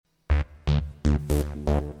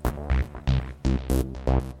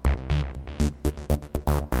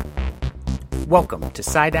Welcome to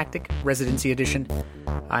Sidactic Residency Edition.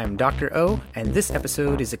 I'm Dr. O, and this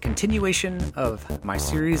episode is a continuation of my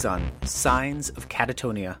series on signs of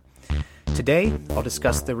catatonia. Today, I'll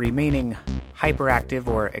discuss the remaining hyperactive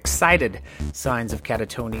or excited signs of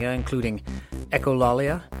catatonia, including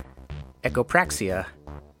echolalia, echopraxia,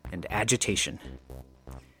 and agitation.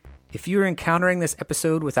 If you're encountering this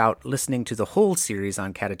episode without listening to the whole series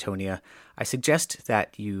on catatonia, I suggest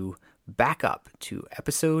that you back up to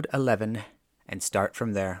episode 11 and start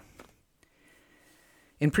from there.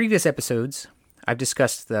 In previous episodes, I've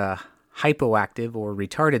discussed the hypoactive or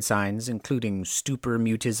retarded signs, including stupor,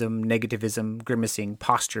 mutism, negativism, grimacing,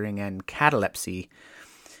 posturing, and catalepsy,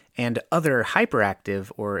 and other hyperactive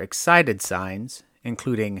or excited signs,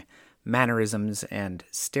 including mannerisms and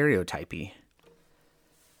stereotypy.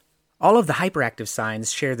 All of the hyperactive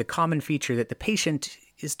signs share the common feature that the patient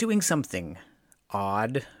is doing something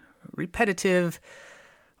odd, repetitive,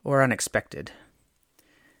 or unexpected.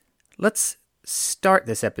 Let's start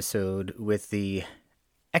this episode with the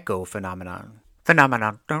echo phenomenon.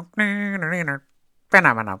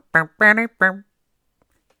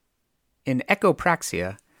 In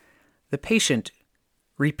echopraxia, the patient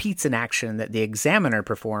repeats an action that the examiner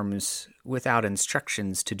performs without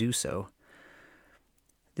instructions to do so.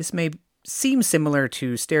 This may seem similar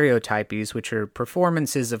to stereotypies, which are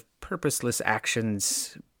performances of purposeless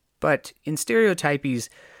actions, but in stereotypies,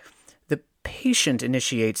 the patient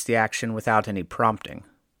initiates the action without any prompting.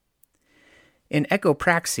 In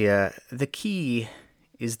echopraxia, the key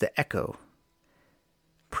is the echo.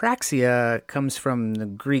 Praxia comes from the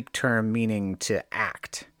Greek term meaning to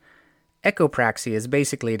act. Echopraxia is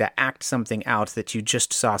basically to act something out that you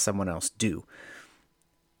just saw someone else do.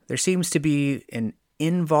 There seems to be an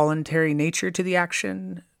involuntary nature to the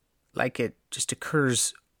action, like it just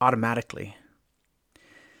occurs automatically.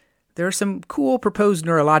 There are some cool proposed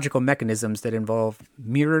neurological mechanisms that involve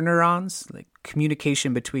mirror neurons, like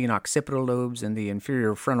communication between occipital lobes and the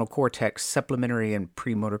inferior frontal cortex, supplementary and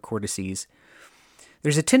premotor cortices.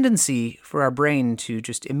 There's a tendency for our brain to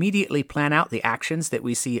just immediately plan out the actions that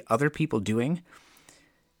we see other people doing,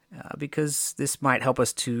 because this might help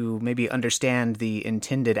us to maybe understand the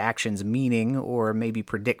intended action's meaning or maybe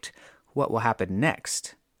predict what will happen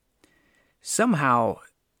next. Somehow,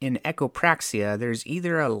 in echopraxia, there's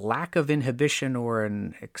either a lack of inhibition or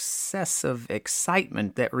an excess of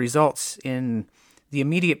excitement that results in the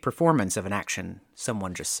immediate performance of an action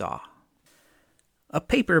someone just saw. A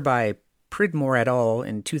paper by Pridmore et al.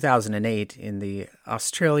 In 2008 in the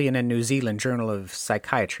Australian and New Zealand Journal of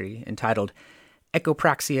Psychiatry, entitled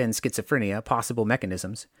Echopraxia and Schizophrenia, Possible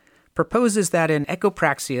Mechanisms, proposes that in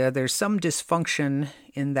echopraxia there's some dysfunction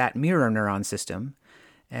in that mirror neuron system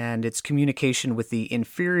and its communication with the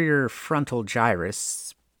inferior frontal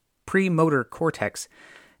gyrus, premotor cortex,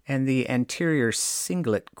 and the anterior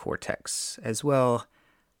cingulate cortex, as well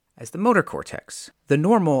as the motor cortex. The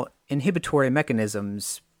normal inhibitory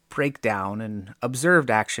mechanisms break down and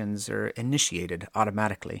observed actions are initiated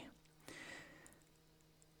automatically.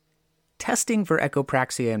 Testing for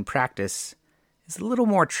echopraxia in practice is a little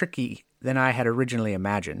more tricky than I had originally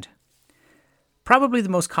imagined. Probably the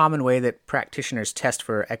most common way that practitioners test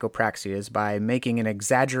for echopraxia is by making an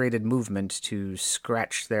exaggerated movement to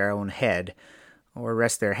scratch their own head or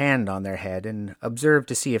rest their hand on their head and observe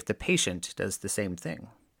to see if the patient does the same thing.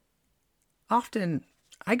 Often,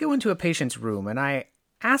 I go into a patient's room and I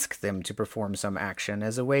ask them to perform some action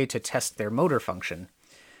as a way to test their motor function.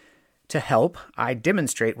 To help, I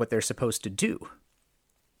demonstrate what they're supposed to do.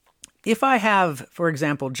 If I have, for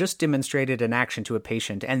example, just demonstrated an action to a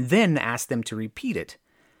patient and then ask them to repeat it,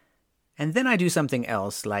 and then I do something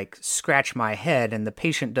else, like scratch my head, and the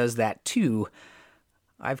patient does that too,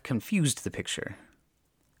 I've confused the picture.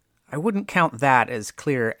 I wouldn't count that as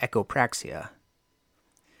clear echopraxia.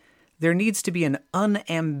 There needs to be an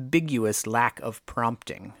unambiguous lack of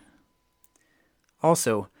prompting.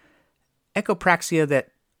 Also, echopraxia that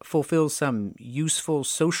fulfills some useful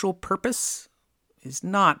social purpose is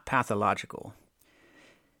not pathological.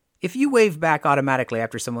 If you wave back automatically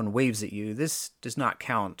after someone waves at you, this does not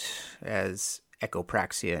count as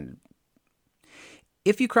echopraxia.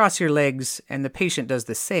 If you cross your legs and the patient does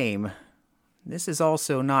the same, this is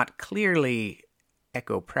also not clearly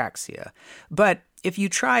echopraxia. But if you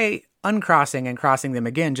try uncrossing and crossing them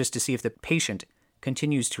again just to see if the patient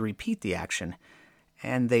continues to repeat the action,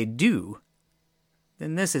 and they do,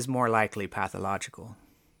 then this is more likely pathological.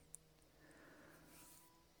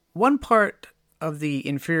 One part of the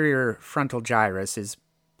inferior frontal gyrus is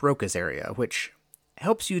Broca's area, which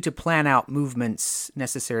helps you to plan out movements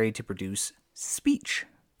necessary to produce speech.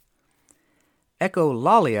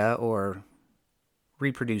 Echolalia, or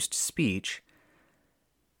reproduced speech,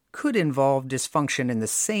 could involve dysfunction in the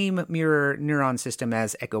same mirror neuron system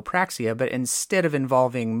as echopraxia, but instead of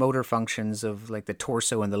involving motor functions of like the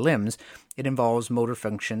torso and the limbs, it involves motor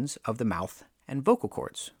functions of the mouth and vocal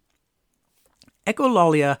cords.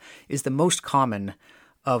 Echolalia is the most common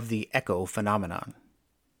of the echo phenomenon.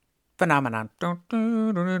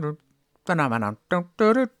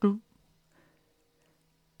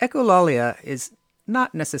 Echolalia is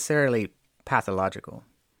not necessarily pathological.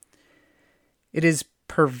 It is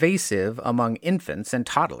pervasive among infants and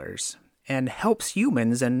toddlers and helps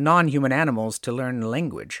humans and non-human animals to learn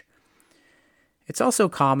language. It's also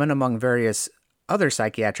common among various other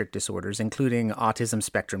psychiatric disorders, including autism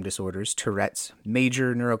spectrum disorders, Tourette's,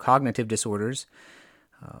 major neurocognitive disorders,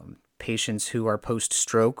 patients who are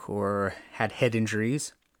post-stroke or had head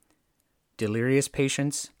injuries, delirious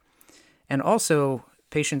patients, and also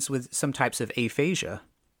patients with some types of aphasia,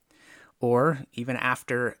 or even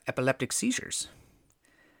after epileptic seizures.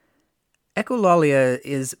 Echolalia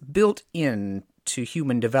is built into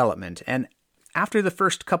human development, and after the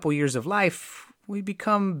first couple years of life, we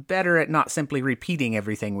become better at not simply repeating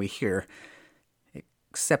everything we hear,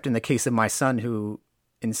 except in the case of my son, who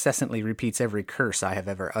incessantly repeats every curse I have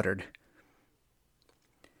ever uttered.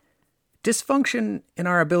 Dysfunction in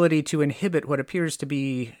our ability to inhibit what appears to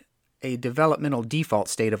be a developmental default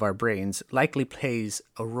state of our brains likely plays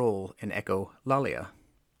a role in echolalia.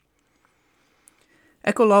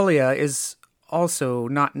 Echolalia is also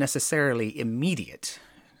not necessarily immediate.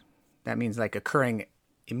 That means like occurring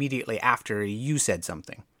immediately after you said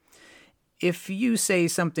something. If you say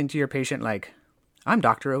something to your patient like, "I'm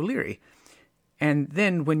Dr. O'Leary," and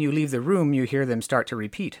then when you leave the room you hear them start to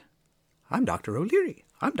repeat, "I'm Dr. O'Leary,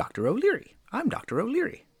 I'm Dr. O'Leary, I'm Dr.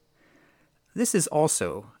 O'Leary." This is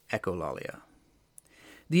also echolalia.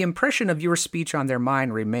 The impression of your speech on their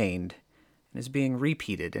mind remained and is being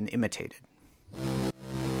repeated and imitated.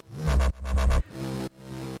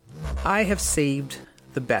 I have saved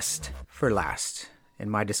the best for last in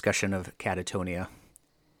my discussion of catatonia.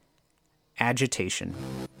 Agitation.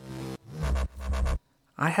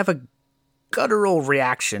 I have a guttural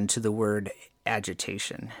reaction to the word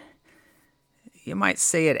agitation. You might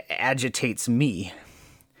say it agitates me.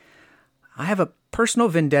 I have a personal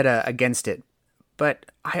vendetta against it, but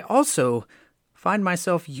I also find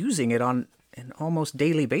myself using it on an almost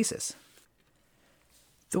daily basis.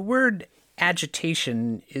 The word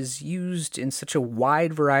agitation is used in such a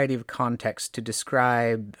wide variety of contexts to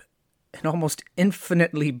describe an almost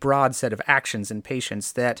infinitely broad set of actions in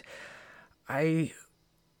patients that I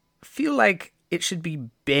feel like it should be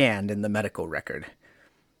banned in the medical record.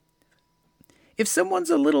 If someone's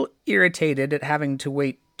a little irritated at having to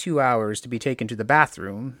wait 2 hours to be taken to the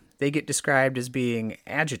bathroom, they get described as being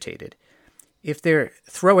agitated. If they're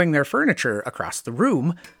throwing their furniture across the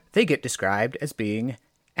room, they get described as being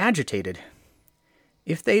agitated.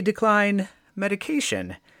 If they decline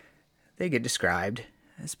medication, they get described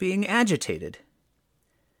as being agitated.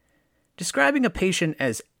 Describing a patient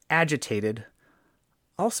as agitated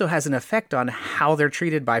also has an effect on how they're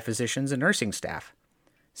treated by physicians and nursing staff,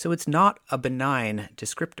 so it's not a benign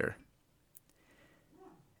descriptor.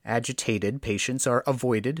 Agitated patients are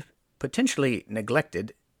avoided, potentially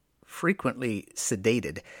neglected, frequently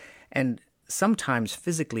sedated, and sometimes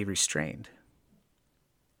physically restrained.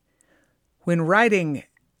 When writing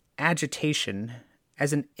agitation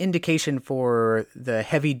as an indication for the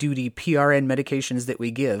heavy-duty PRN medications that we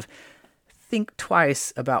give, think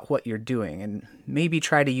twice about what you're doing and maybe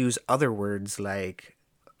try to use other words like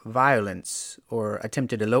violence or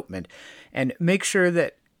attempted elopement, and make sure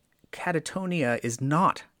that catatonia is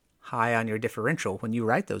not high on your differential when you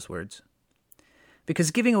write those words. Because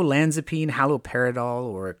giving olanzapine, haloperidol,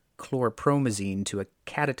 or chlorpromazine to a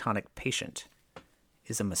catatonic patient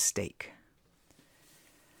is a mistake.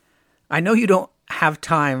 I know you don't have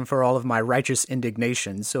time for all of my righteous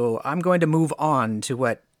indignation, so I'm going to move on to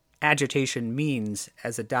what agitation means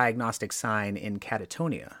as a diagnostic sign in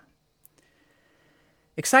catatonia.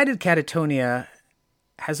 Excited catatonia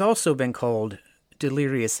has also been called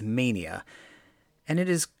delirious mania, and it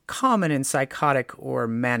is common in psychotic or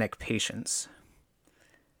manic patients.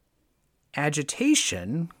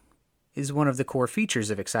 Agitation is one of the core features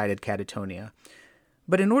of excited catatonia,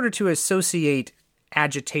 but in order to associate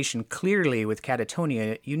agitation clearly with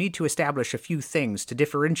catatonia, you need to establish a few things to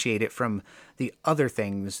differentiate it from the other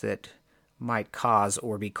things that might cause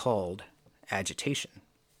or be called agitation.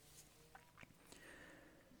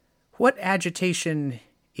 What agitation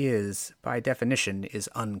is, by definition, is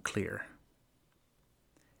unclear.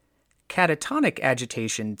 catatonic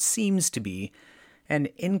agitation seems to be an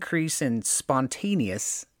increase in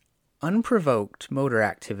spontaneous, unprovoked motor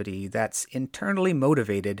activity that's internally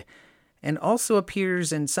motivated and also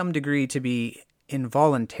appears in some degree to be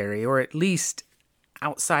involuntary, or at least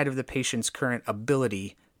outside of the patient's current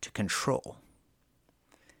ability to control.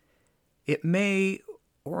 It may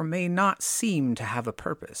or may not seem to have a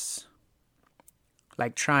purpose,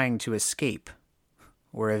 like trying to escape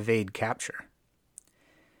or evade capture.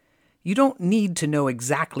 You don't need to know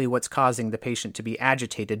exactly what's causing the patient to be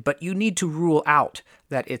agitated, but you need to rule out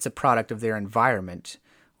that it's a product of their environment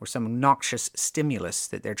or some noxious stimulus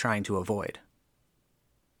that they're trying to avoid.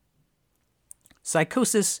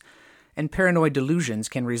 Psychosis and paranoid delusions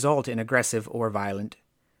can result in aggressive or violent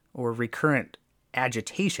or recurrent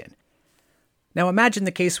agitation. Now imagine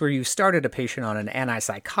the case where you started a patient on an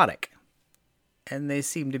antipsychotic, and they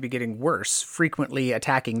seem to be getting worse, frequently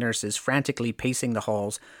attacking nurses, frantically pacing the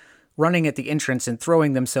halls, running at the entrance and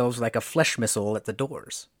throwing themselves like a flesh missile at the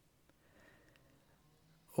doors.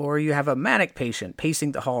 Or you have a manic patient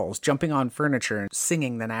pacing the halls, jumping on furniture and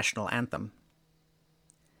singing the national anthem.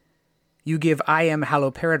 You give IM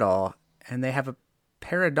haloperidol, and they have a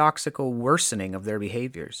paradoxical worsening of their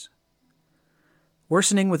behaviors.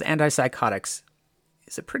 Worsening with antipsychotics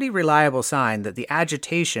is a pretty reliable sign that the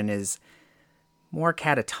agitation is more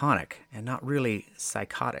catatonic and not really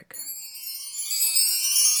psychotic.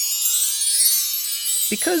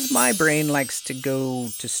 Because my brain likes to go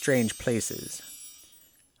to strange places,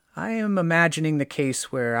 I am imagining the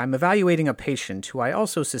case where I'm evaluating a patient who I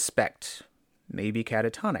also suspect may be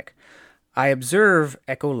catatonic. I observe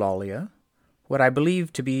echolalia, what I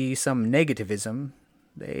believe to be some negativism.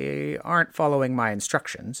 They aren't following my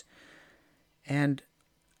instructions. And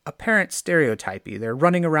apparent stereotypy. They're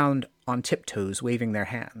running around on tiptoes, waving their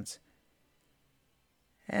hands.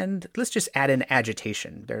 And let's just add in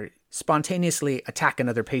agitation. They're spontaneously attack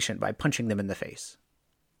another patient by punching them in the face.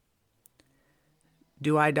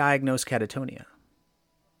 Do I diagnose catatonia?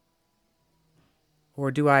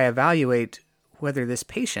 Or do I evaluate whether this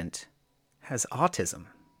patient has autism?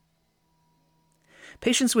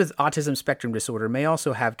 Patients with autism spectrum disorder may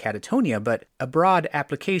also have catatonia, but a broad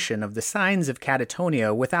application of the signs of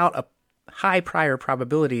catatonia without a high prior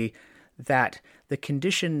probability that the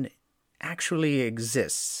condition actually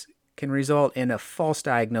exists can result in a false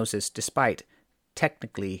diagnosis despite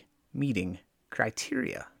technically meeting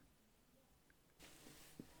criteria.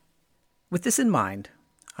 With this in mind,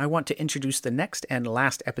 I want to introduce the next and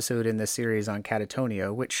last episode in this series on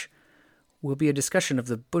catatonia, which will be a discussion of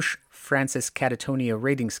the Bush-Francis Catatonia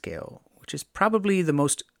Rating Scale, which is probably the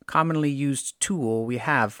most commonly used tool we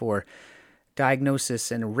have for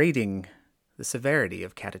diagnosis and rating the severity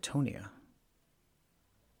of catatonia.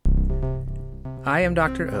 I am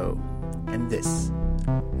Dr. O, and this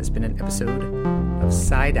has been an episode of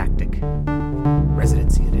Sidactic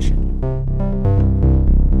Residency